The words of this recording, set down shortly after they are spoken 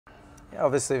Yeah,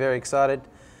 obviously very excited.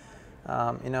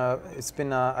 You know, it's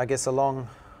been, I guess, a long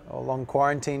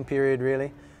quarantine period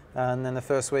really, and then the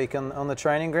first week on the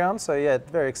training ground. So yeah,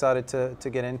 very excited to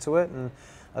get into it, and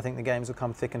I think the games will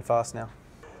come thick and fast now.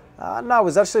 No, it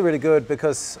was actually really good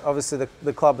because obviously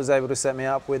the club was able to set me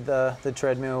up with the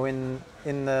treadmill in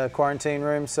the quarantine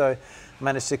room, so I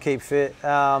managed to keep fit.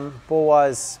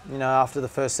 Ball-wise, you know, after the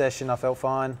first session I felt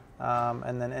fine,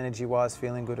 and then energy-wise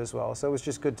feeling good as well. So it was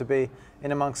just good to be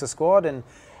in amongst the squad, and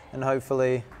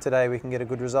hopefully today we can get a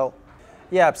good result.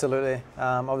 Yeah, absolutely.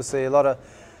 Obviously a lot of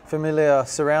familiar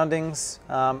surroundings,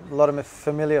 a lot of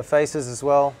familiar faces as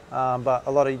well, but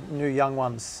a lot of new young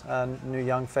ones, new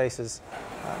young faces.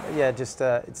 Yeah, just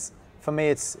for me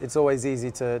it's always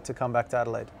easy to come back to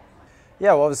Adelaide.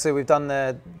 Yeah, well, obviously we've done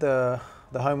the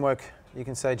homework, you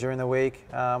can say, during the week.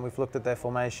 We've looked at their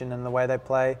formation and the way they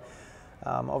play.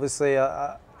 Obviously,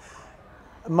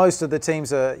 most of the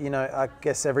teams are, you know, I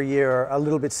guess every year are a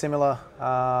little bit similar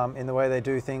in the way they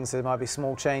do things. There might be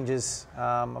small changes.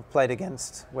 I've played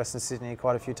against Western Sydney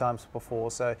quite a few times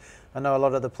before, so I know a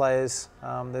lot of the players.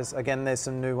 There's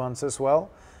some new ones as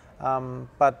well.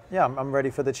 But yeah, I'm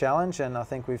ready for the challenge, and I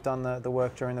think we've done the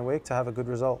work during the week to have a good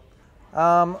result.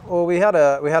 Well, we had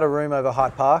a room over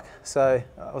Hyde Park, so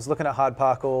I was looking at Hyde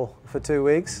Park for 2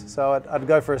 weeks. So I'd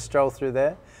go for a stroll through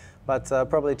there, but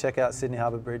probably check out Sydney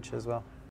Harbour Bridge as well.